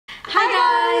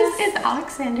It's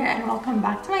Aleksander and welcome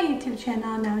back to my YouTube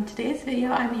channel. Now in today's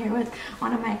video I'm here with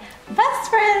one of my best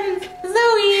friends, Zoe.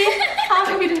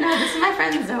 If you didn't know, this is my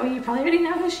friend Zoe. You probably already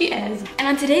know who she is. And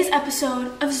on today's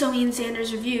episode of Zoe and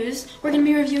Zander's Reviews, we're going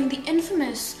to be reviewing the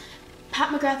infamous Pat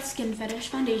McGrath Skin Fetish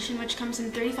Foundation, which comes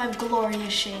in 35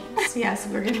 glorious shades. Yes,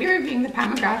 we're going to be reviewing the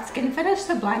Pat McGrath Skin Fetish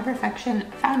Sublime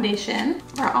Perfection Foundation.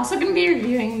 We're also going to be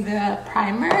reviewing the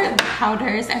primer, the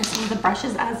powders, and some of the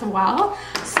brushes as well.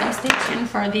 So stay tuned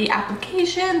for the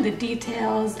application, the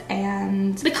details,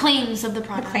 and the claims of the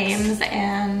product. The claims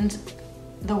and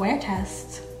the wear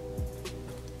test.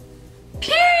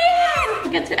 Period!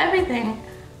 We'll get to everything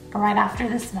right after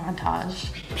this montage.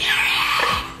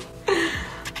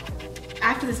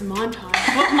 After this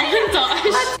montage. What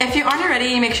montage? If you aren't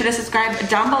already, make sure to subscribe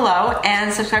down below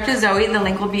and subscribe to Zoe. The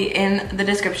link will be in the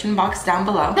description box down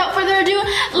below. Without further ado,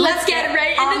 let's get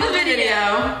right into the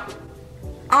video.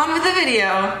 On with the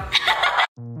video.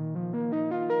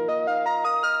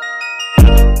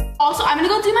 Also, I'm gonna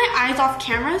go do my eyes off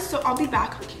camera, so I'll be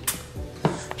back.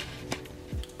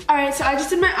 Alright, so I just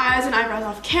did my eyes and eyebrows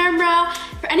off camera.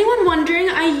 For anyone wondering,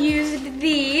 I used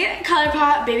the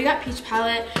ColourPop Baby Got Peach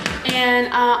palette,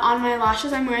 and on my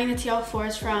lashes I'm wearing the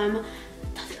TL4s from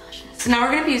Lashes. So now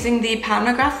we're going to be using the Pat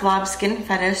McGrath Lab Skin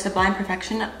Fetish Sublime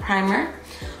Perfection Primer.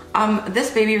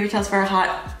 This baby retails for a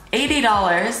hot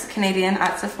 $80 Canadian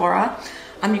at Sephora.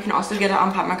 You can also get it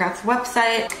on Pat McGrath's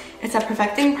website. It's a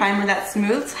perfecting primer that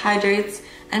smooths, hydrates,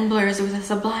 and blurs with a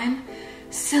sublime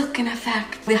silken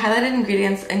effect. The highlighted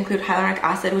ingredients include hyaluronic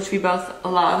acid, which we both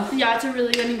love. Yeah, it's a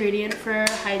really good ingredient for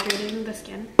hydrating the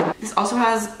skin. This also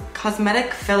has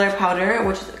cosmetic filler powder,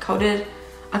 which is a coated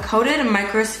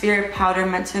microsphere powder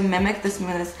meant to mimic the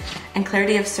smoothness and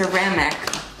clarity of ceramic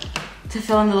to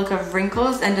fill in the look of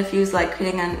wrinkles and diffuse light,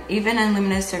 creating an even and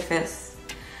luminous surface.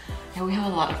 Yeah, we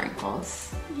have a lot of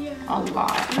wrinkles. Yeah. A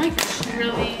lot. Oh my gosh, I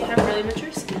have really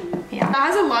mature skin. Yeah.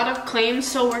 That has a lot of claims,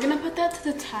 so we're gonna put that to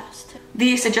the test.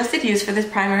 The suggested use for this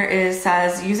primer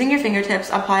says, using your fingertips,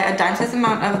 apply a dime-sized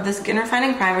amount of the skin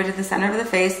refining primer to the center of the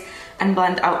face and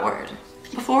blend outward.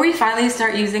 Before we finally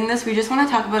start using this, we just want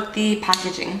to talk about the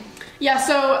packaging. Yeah,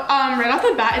 so right off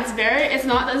the bat,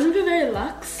 doesn't feel very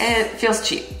luxe. It feels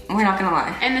cheap, we're not gonna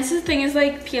lie. And this thing is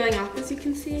like peeling off, as you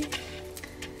can see.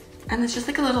 And it's just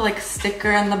like a little like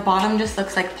sticker, and the bottom just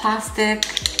looks like plastic.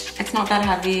 It's not that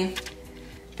heavy.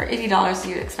 For $80,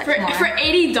 you'd expect more. For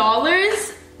 $80,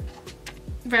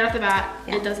 right off the bat,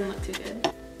 yeah. It doesn't look too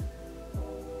good.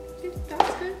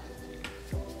 That's good.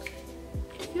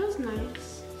 It feels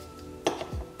nice.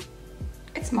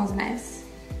 It smells nice.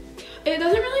 It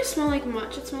doesn't really smell like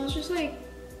much. It smells just like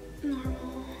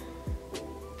normal.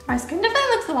 My skin definitely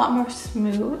looks a lot more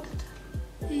smooth.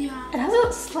 Yeah. It has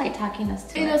a slight tackiness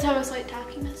to it. It does have a slight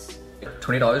tackiness.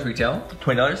 $20 retail.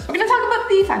 $20. We're gonna talk about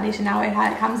the foundation now. It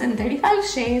comes in 35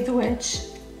 shades, which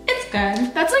it's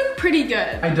good. That's like pretty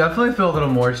good. I definitely feel a little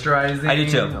moisturizing. I do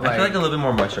too. I feel like a little bit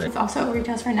more moisturizing. It's also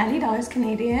retails for $90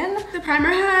 Canadian. The primer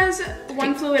has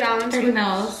 1 fluid ounce. 30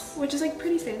 mils. Which is like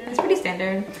pretty standard. It's pretty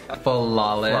standard.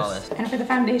 Flawless. And for the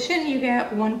foundation, you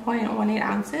get 1.18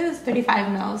 ounces,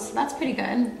 35 mils. So that's pretty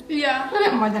good. Yeah. A little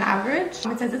bit more than average.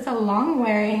 It says it's a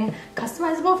long-wearing,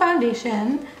 customizable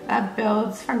foundation that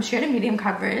builds from sheer to medium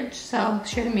coverage, so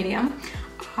sheer to medium,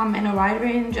 in a wide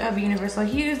range of universal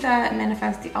hues that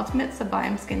manifest the ultimate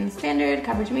sublime skin standard,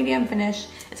 coverage medium, finish.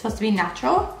 It's supposed to be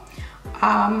natural.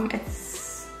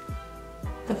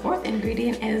 The fourth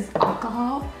ingredient is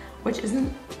alcohol, which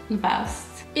isn't the best.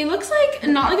 It looks like,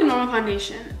 not like a normal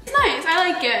foundation. It's nice,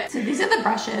 I like it. So these are the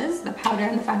brushes, the powder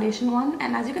and the foundation one.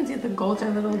 And as you can see, the golds are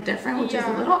a little different, which is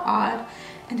a little odd.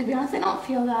 And to be honest, they don't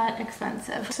feel that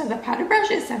expensive. So the powder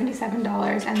brush is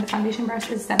 $77 and the foundation brush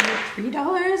is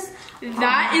 $73.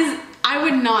 That is, I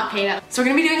would not pay that. So we're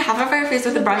gonna be doing half of our face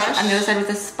with the brush and the other side with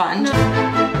a sponge. No.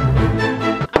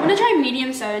 I'm gonna try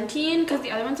medium 17 because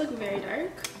the other ones look very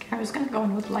dark. Okay, I'm just gonna go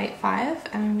in with light 5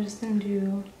 and I'm just gonna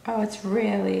do, oh, it's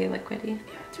really liquidy.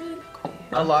 Yeah, it's really liquidy.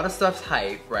 A lot of stuff's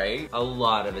hype, right? A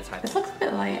lot of it's hype. This looks a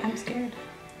bit light, I'm scared.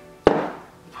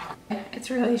 It's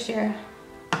really sheer.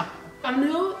 I'm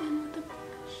gonna go in with the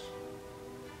brush.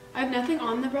 I have nothing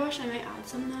on the brush, I might add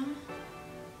some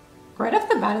though. Right off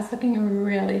the bat, it's looking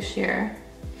really sheer.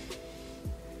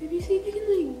 Maybe see if you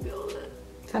can like build it.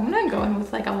 So I'm gonna go in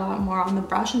with like a lot more on the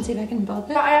brush and see if I can build it.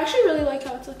 But I actually really like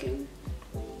how it's looking.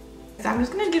 So I'm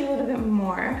just gonna do a little bit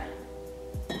more.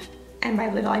 And by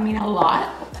little, I mean a lot.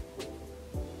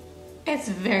 It's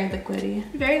very liquidy.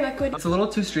 Very liquid. It's a little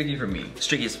too streaky for me. It's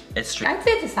streaky. I'd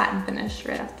say it's a satin finish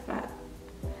right off the bat.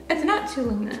 It's not too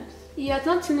luminous. Yeah, it's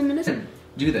not too luminous.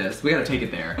 Do this. We gotta take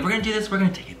it there. If we're gonna do this, we're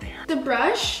gonna take it there. The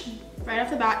brush right off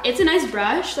the bat. It's a nice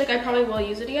brush, like I probably will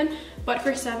use it again, but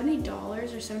for $70 or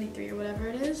 $73 or whatever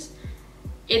it is,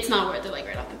 it's not worth it like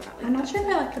right off the bat. Like, I'm not sure if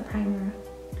I like the primer.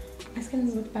 My skin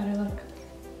does look better, look.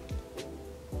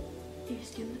 Your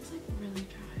skin looks like really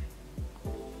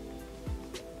dry.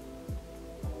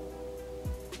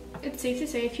 It's safe to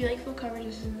say if you like full coverage,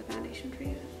 this isn't the foundation for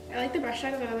you. I like the brush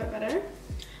tag a little bit better,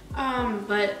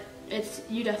 but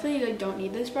you definitely like don't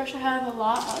need this brush. I have a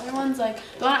lot of other ones, like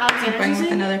the one Aleksander's using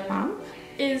with another pump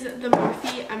is the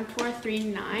Morphe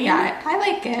M439. Yeah, I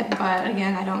like it, but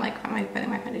again, I don't like putting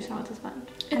my foundation with this sponge.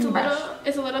 It's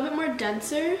a little bit more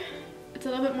denser. It's a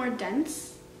little bit more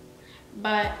dense,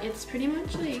 but it's pretty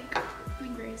much like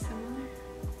very similar.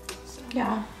 So.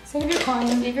 Yeah, save your coin.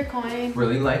 Save your coin.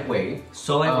 Really lightweight.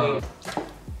 So lightweight.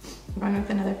 Going with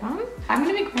another pump. I'm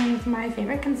gonna be going with my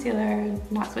favorite concealer,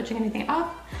 not switching anything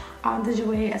up. The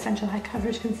Zoe Essential High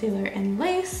Coverage Concealer in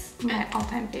Lace, my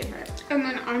all-time favorite. And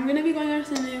then I'm gonna be going with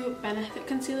the new Benefit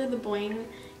Concealer, the Boing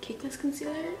Cakeless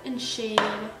Concealer in shade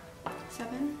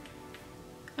 7.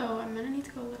 Oh, I'm gonna need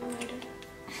to go a little lighter.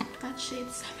 That's shade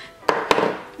 7.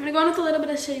 I'm gonna go in with a little bit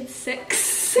of shade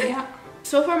 6. Yeah.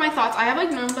 So far my thoughts, I have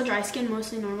like normal dry skin,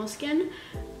 mostly normal skin.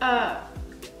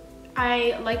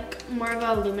 I like more of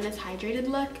a luminous hydrated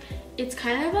look. It's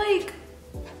kind of like,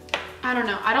 I don't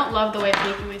know, I don't love the way it's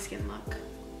making my skin look.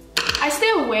 I stay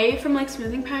away from like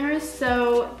smoothing primers,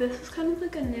 so this is kind of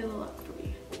like a new look for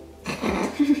me.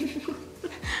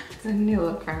 It's a new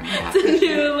look for me. Yeah, it's a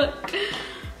new look.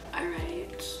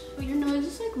 Alright. Well, your nose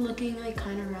is like looking like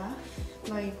kind of rough,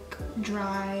 like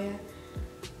dry.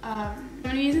 I'm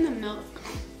gonna be using the Milk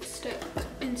Stick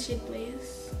in shade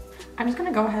Blaze. I'm just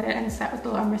gonna go ahead and set with the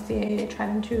Laura Mercier Tried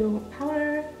and True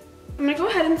powder. I'm gonna go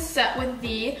ahead and set with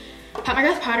the Pat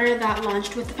McGrath powder that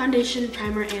launched with the foundation,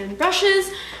 primer, and brushes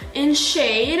in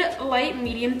shade light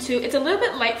medium 2. It's a little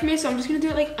bit light for me, so I'm just gonna do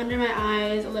it like under my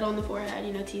eyes, a little on the forehead,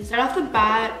 you know, tease. Right off the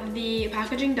bat, the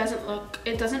packaging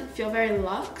it doesn't feel very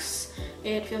luxe.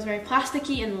 It feels very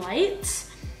plasticky and light.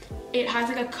 It has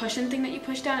like a cushion thing that you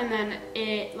push down, and then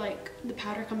it like the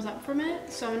powder comes up from it.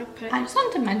 So I'm gonna put it. I just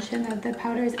wanted to mention that the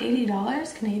powder is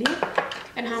 $80 Canadian.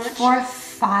 And how much? For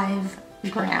 5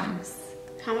 grams.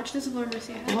 How much does the Laura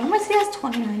Mercier have? Laura Mercier has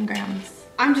 29 grams.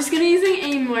 I'm just gonna be using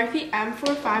a Morphe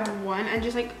M451 and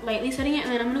just like lightly setting it,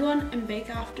 and then I'm gonna go on and bake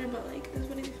after. But like, this is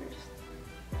what I do first.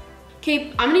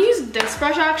 Okay, I'm gonna use this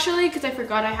brush actually because I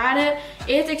forgot I had it.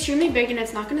 It's extremely big and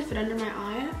it's not gonna fit under my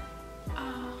eye.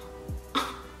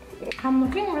 I'm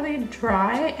looking really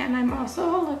dry, and I'm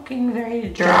also looking very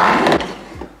dry.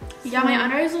 Yeah, my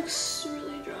under eyes looks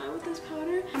really dry with this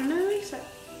powder. I'm gonna like setting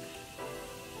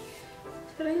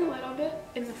a little bit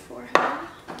in the forehead.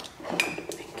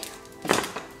 Thank you.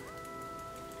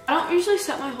 I don't usually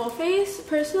set my whole face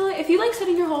personally. If you like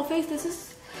setting your whole face, this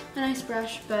is a nice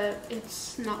brush, but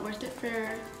it's not worth it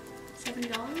for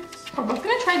 $70. We're both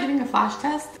gonna try doing a flash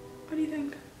test. What do you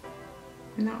think?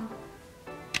 No.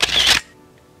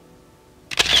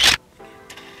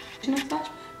 Flash?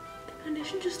 The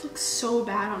foundation just looks so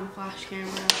bad on flash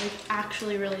camera, like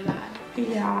actually really bad.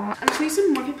 Yeah. I'm just gonna use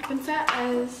some Morphe Pippin set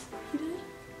as he did.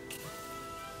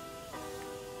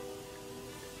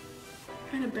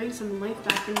 Trying to bring some life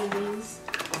back into these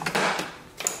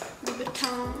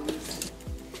batons.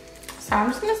 So I'm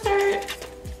just gonna start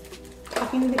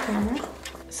talking to the camera.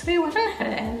 So we went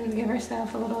ahead and give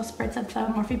ourselves a little spritz of the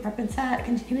Morphe Pippin set,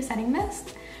 continue setting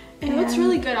mist. It looks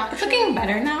really good actually. It's looking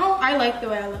better now. I like the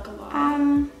way I look a lot.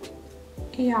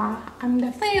 Yeah, I'm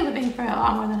definitely living for a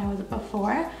lot more than I was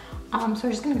before. So we're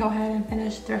just gonna go ahead and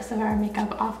finish the rest of our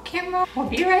makeup off camera. We'll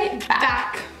be right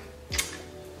back.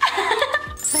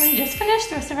 So we just finished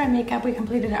the rest of our makeup. We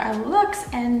completed our looks,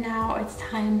 and now it's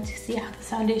time to see how the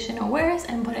foundation wears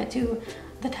and put it to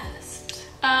the test.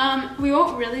 We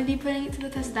won't really be putting it to the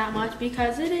test that much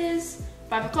because it is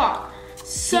 5 o'clock.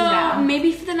 So yeah.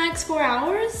 Maybe for the next 4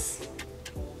 hours,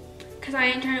 because I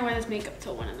ain't trying to wear this makeup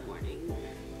till 1 in the morning.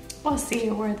 We'll see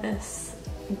where this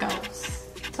goes.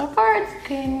 So far it's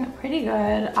looking pretty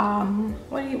good.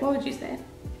 What would you say?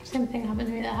 Same thing happened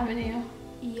to me that happened to you.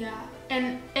 Yeah,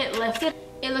 and it lifted.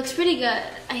 It looks pretty good,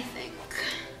 I think.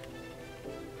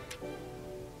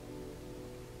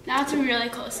 Now it's really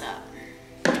close up.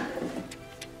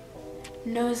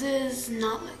 Nose is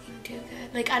not looking too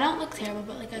good. Like, I don't look terrible,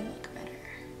 but like I look better.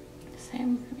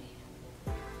 Same for me.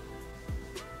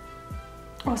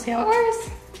 We'll see how it wears.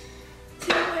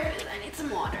 See how it wears. I need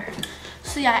some water.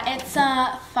 So yeah, it's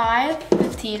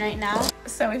 5:15 right now.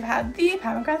 So we've had the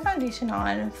Pat McGrath foundation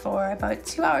on for about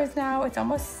 2 hours now. It's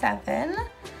almost 7.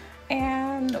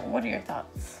 And what are your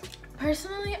thoughts?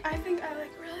 Personally, I think I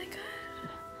look really good.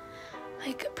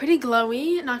 like pretty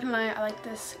glowy. Not gonna lie, I like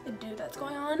this dew that's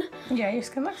going on. Yeah, your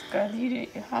skin looks good. You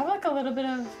have like a little bit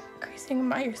of creasing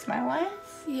by your smile lines.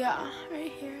 Yeah,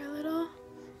 right here a little.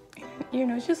 Your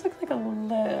nose just looks like a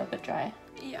little bit dry.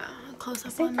 Yeah, close up I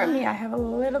think on for that. me, I have a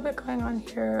little bit going on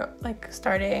here, like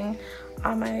starting.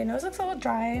 My nose looks a little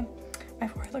dry. My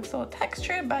forehead looks a little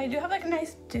textured, but I do have like a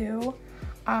nice dew.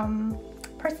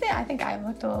 Personally, I think I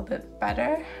looked a little bit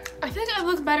better. I think I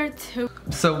look better too.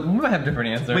 So we might have different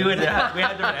answers. We had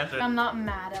different answers. I'm not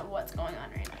mad at what's going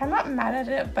on right now. I'm not mad at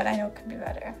it, but I know it could be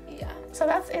better. Yeah. So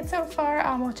that's it so far.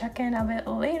 We'll check in a bit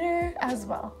later as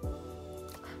well.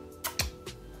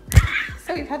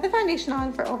 So we've had the foundation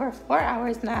on for over 4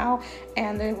 hours now,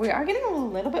 and we are getting a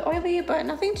little bit oily, but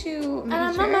nothing too major. And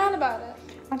I'm not mad about it.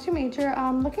 Not too major.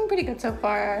 Looking pretty good so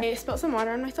far. I spilled some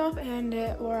water on myself and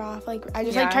it wore off. Like I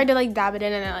just Yeah. like tried to like dab it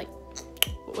in and it like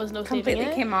was no saving Completely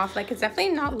it. came off. Like it's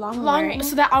definitely not long wearing.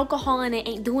 So the alcohol in it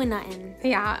ain't doing nothing.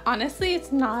 Yeah, honestly,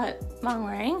 it's not long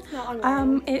wearing. Not long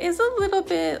wearing. It is a little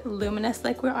bit luminous.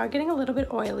 Like we are getting a little bit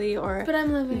oily or But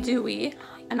I'm living. dewy,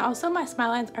 and also my smile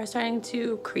lines are starting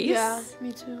to crease. Yeah,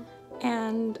 me too.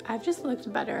 And I've just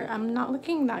looked better. I'm not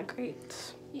looking that great.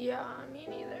 Yeah, me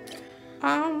neither.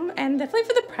 And definitely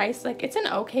for the price, like it's an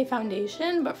okay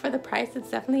foundation, but for the price, it's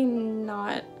definitely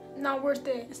not. Not worth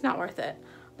it. It's not worth it.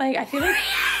 Like I feel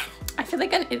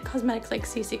like an It Cosmetics like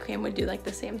CC cream would do like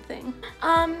the same thing.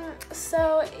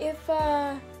 So if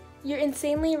you're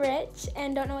insanely rich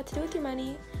and don't know what to do with your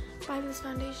money, buy this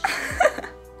foundation.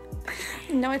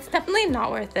 No, it's definitely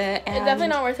not worth it. And It's definitely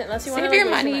not worth it unless you want to save your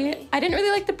money. I didn't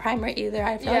really like the primer either.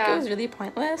 I felt like it was really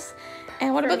pointless.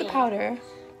 And what For about me. the powder?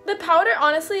 The powder,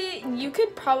 honestly, you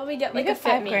could probably get like You a get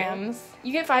Fit 5 Me. grams.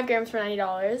 You get 5 grams for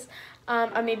 $90. A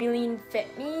Maybelline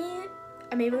Fit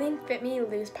Me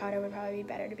loose powder would probably be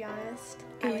better, to be honest.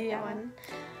 I like Yeah. that one.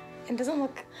 It doesn't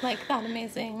look like that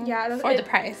amazing. Yeah, for the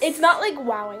price. It's not like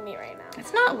wowing me right now.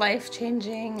 It's not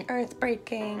life-changing,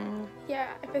 earth-breaking, Yeah,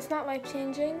 if it's not life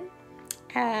changing.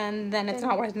 and then it's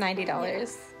not worth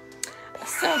 $90.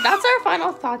 So that's our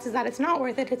final thoughts, is that it's not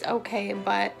worth it. It's okay,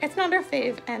 but it's not our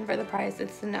fave, and for the price,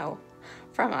 it's a no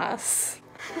from us.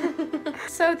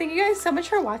 So thank you guys so much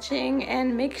for watching,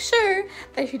 and make sure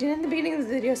that if you did in the beginning of the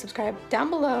video, subscribe down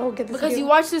below. Give this Because video, you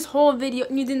watched this whole video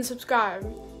and you didn't subscribe.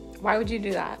 why would you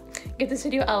do that? Give this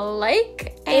video a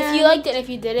like. If you liked it, if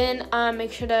you didn't,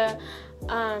 make sure to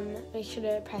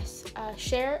press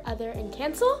share, other, and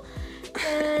cancel.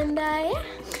 And yeah.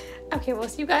 Okay, we'll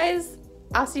see you guys.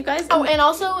 I'll see you guys. Oh, and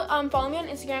also follow me on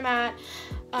Instagram at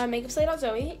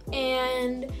makeupslay.zoe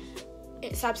and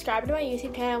subscribe to my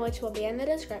YouTube channel, which will be in the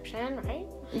description, right?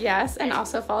 Yes, and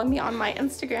also follow me on my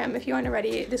Instagram if you aren't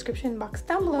already. Description box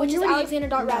down below. Which is You already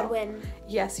Aleksander.Radwan. know.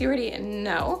 Yes, you already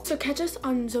know. So catch us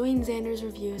on Zoe and Zander's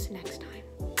reviews next time.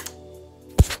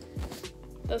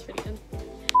 That was pretty good.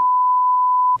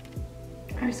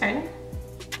 Are we starting?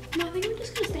 No, I think we're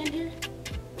just gonna stand here.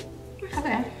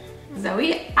 Okay.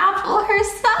 Zoe Apple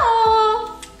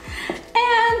herself.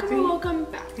 And Welcome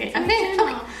back. Okay, to my okay,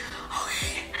 channel.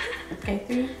 okay,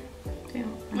 3, 2,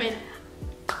 1. Wait.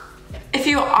 If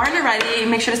you aren't already,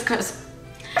 make sure to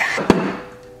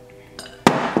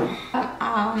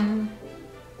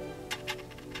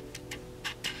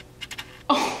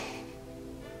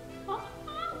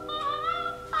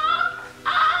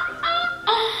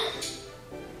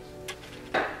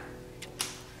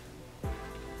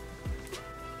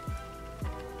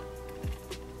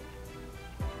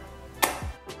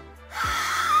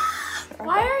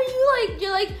Why are you like,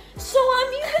 you're like, so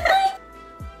you've been like,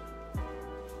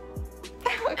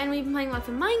 and we've been playing lots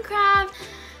of Minecraft.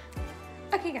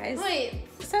 Okay, guys. Wait.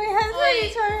 So we had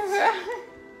Wait.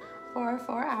 for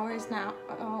 4 hours now.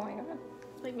 Oh my god.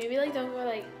 Like maybe like don't go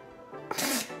like,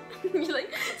 you're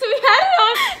like, so we had it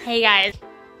on. Hey guys.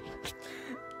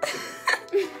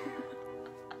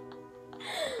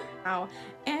 Wow.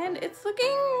 And it's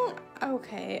looking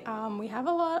okay. We have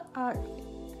a lot.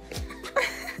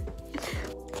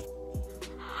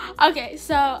 Okay,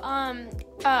 so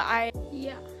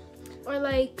or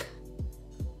like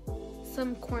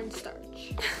some cornstarch.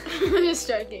 I'm just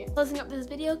joking. Closing up this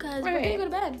video because we're gonna go to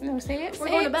bed. No, say it. We're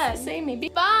say going it, to bed. Say maybe.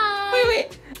 Bye.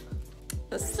 Wait.